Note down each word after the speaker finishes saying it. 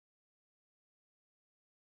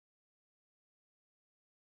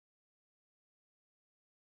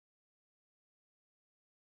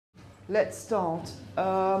Let's start.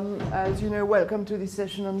 As you know, welcome to this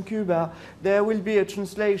session on Cuba. There will be a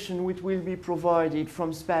translation which will be provided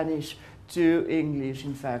from Spanish to English,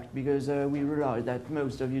 in fact, because we realize that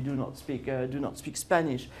most of you do not speak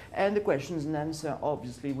Spanish, and the questions and answers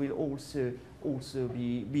obviously will also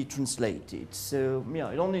be translated. So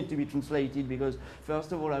yeah, it don't need to be translated because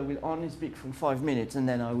first of all I will only speak for 5 minutes and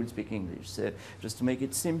then I will speak English. So just to make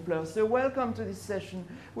it simpler. So welcome to this session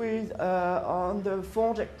with on the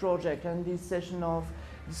FORGEC project and this session of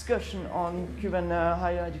discussion on Cuban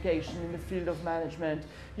higher education in the field of management.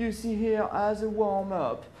 You see here as a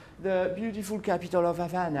warm-up the beautiful capital of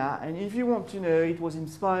Havana, and if you want to know, it was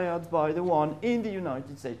inspired by the one in the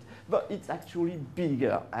United States, but it's actually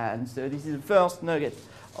bigger. And so this is the first nugget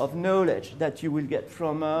of knowledge that you will get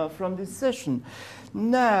from this session.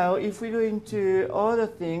 Now, if we go into other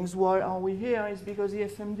things, why are we here? Is because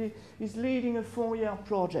EFMD is leading a 4-year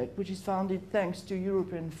project, which is funded thanks to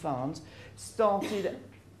European funds, started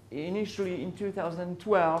initially in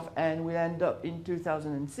 2012 and will end up in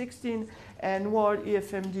 2016. And while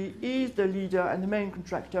EFMD is the leader and the main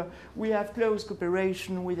contractor, we have close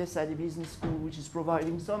cooperation with ESADE Business School, which is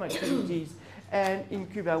providing some activities. And in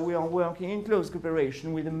Cuba, we are working in close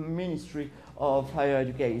cooperation with the Ministry of Higher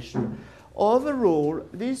Education. Overall,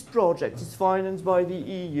 this project is financed by the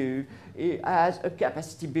EU as a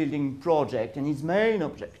capacity building project, and its main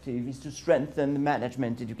objective is to strengthen the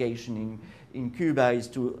management education in Cuba, is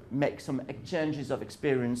to make some exchanges of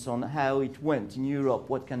experience on how it went in Europe,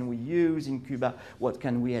 what can we use in Cuba, what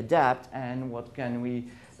can we adapt, and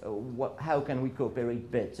how can we cooperate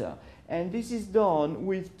better. And this is done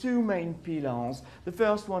with 2 main pillars. The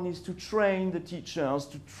first one is to train the teachers,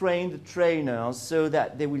 to train the trainers, so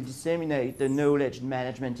that they will disseminate the knowledge and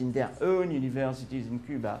management in their own universities in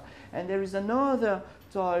Cuba. And there is another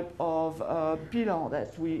type of pillar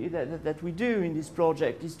that we do in this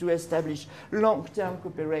project, is to establish long-term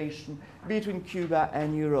cooperation between Cuba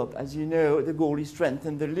and Europe. As you know, the goal is to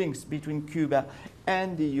strengthen the links between Cuba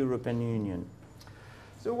and the European Union.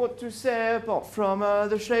 So what to say apart from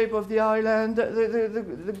the shape of the island?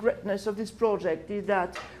 The greatness of this project is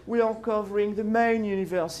that we are covering the main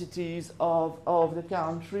universities of the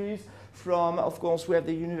countries. From, of course, we have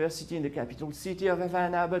the university in the capital city of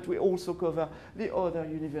Havana, but we also cover the other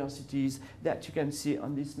universities that you can see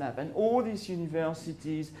on this map. And all these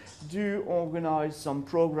universities do organize some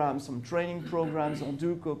programs, some training programs, or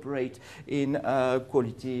do cooperate in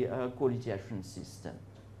quality assurance system.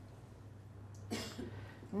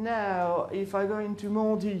 Now, if I go into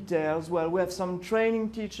more details, well, we have some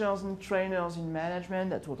training teachers and trainers in management.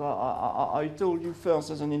 That's what I told you first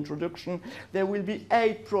as an introduction. There will be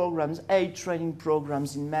 8 training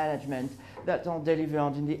programs in management that are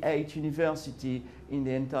delivered in the 8 universities in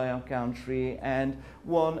the entire country. And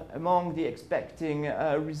one among the expecting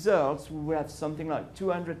results, we will have something like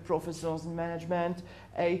 200 professors in management,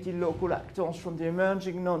 80 local actors from the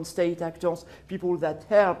emerging non-state actors, people that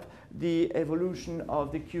help the evolution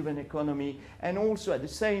of the Cuban economy, and also at the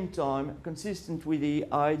same time, consistent with the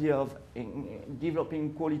idea of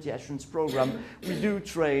developing quality assurance program, we do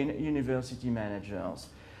train university managers.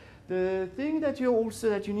 The thing that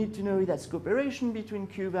you need to know is that cooperation between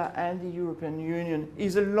Cuba and the European Union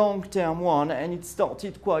is a long-term one, and it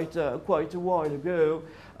started quite a while ago.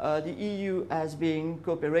 The EU has been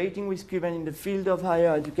cooperating with Cuba in the field of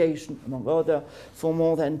higher education, among others, for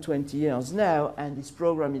more than 20 years now, and this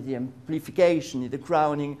program is the amplification, is the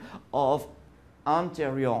crowning of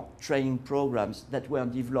anterior training programs that were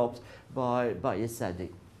developed by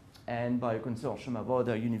ESADE and by a consortium of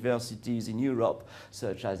other universities in Europe,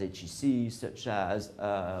 such as HEC, such as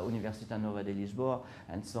Universidad Nova de Lisboa,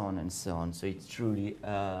 and so on and so on. So it's truly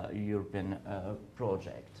a European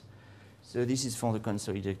project. So this is for the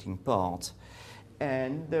consolidating part.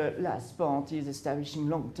 And the last part is establishing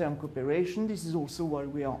long-term cooperation. This is also why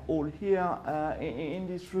we are all here in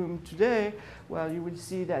this room today. Well, you will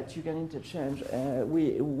see that you can interchange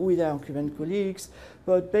with our Cuban colleagues.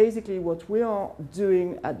 But basically what we are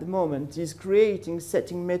doing at the moment is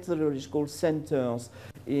setting methodological centers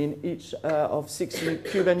in each of 6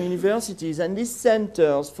 Cuban universities. And these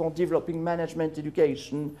centers for developing management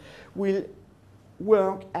education will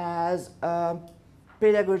work as a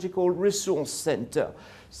pedagogical resource center.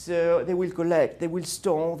 So they will collect, they will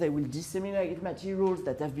store, they will disseminate materials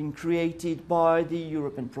that have been created by the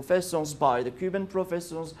European professors, by the Cuban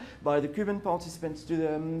professors, by the Cuban participants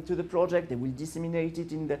to the project. They will disseminate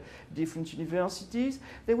it in the different universities.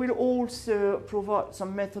 They will also provide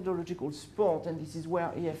some methodological support, and this is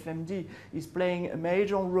where EFMD is playing a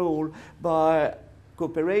major role by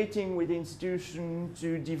cooperating with the institution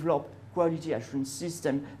to develop quality assurance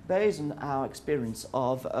system based on our experience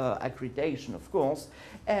of accreditation, of course.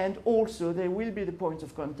 And also they will be the point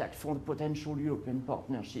of contact for the potential European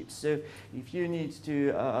partnerships. So if you need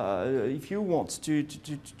to, if you want to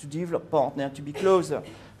develop partner to be closer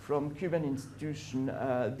from Cuban institution,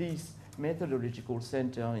 these methodological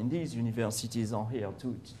center in these universities are here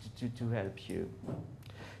to help you.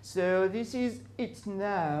 So this is it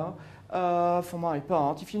now for my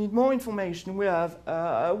part. If you need more information, we have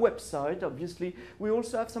a website, obviously. We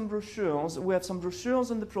also have some brochures. We have some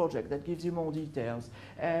brochures on the project that gives you more details.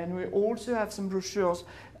 And we also have some brochures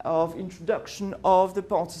of introduction of the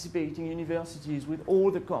participating universities with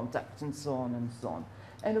all the contacts and so on and so on.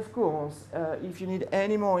 And of course, if you need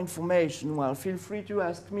any more information, well, feel free to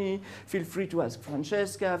ask me, feel free to ask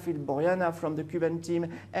Francesca, Phil Boriana from the Cuban team,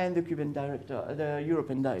 and the Cuban director, the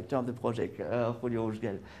European director of the project, Julio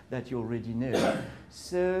Rosgel, that you already know.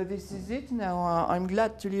 So this is it now. I'm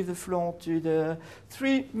glad to leave the floor to the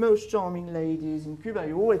three most charming ladies in Cuba.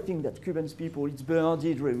 You always think that Cuban people, it's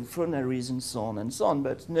birdied, revolutionaries, and so on,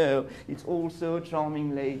 but no, it's also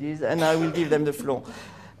charming ladies, and I will give them the floor.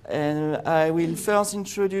 And I will first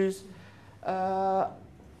introduce Dr.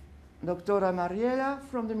 Mariela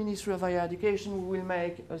from the Ministry of Higher Education, who will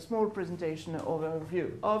make a small presentation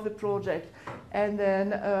overview of the project, and then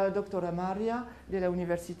Dr. Maria de la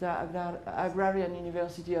Agrarian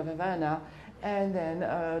University of Havana, and then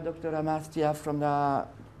Dr. Amartya from the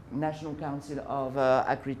National Council of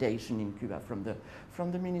Accreditation in Cuba,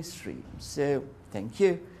 from the Ministry. So, thank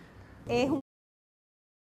you. Es un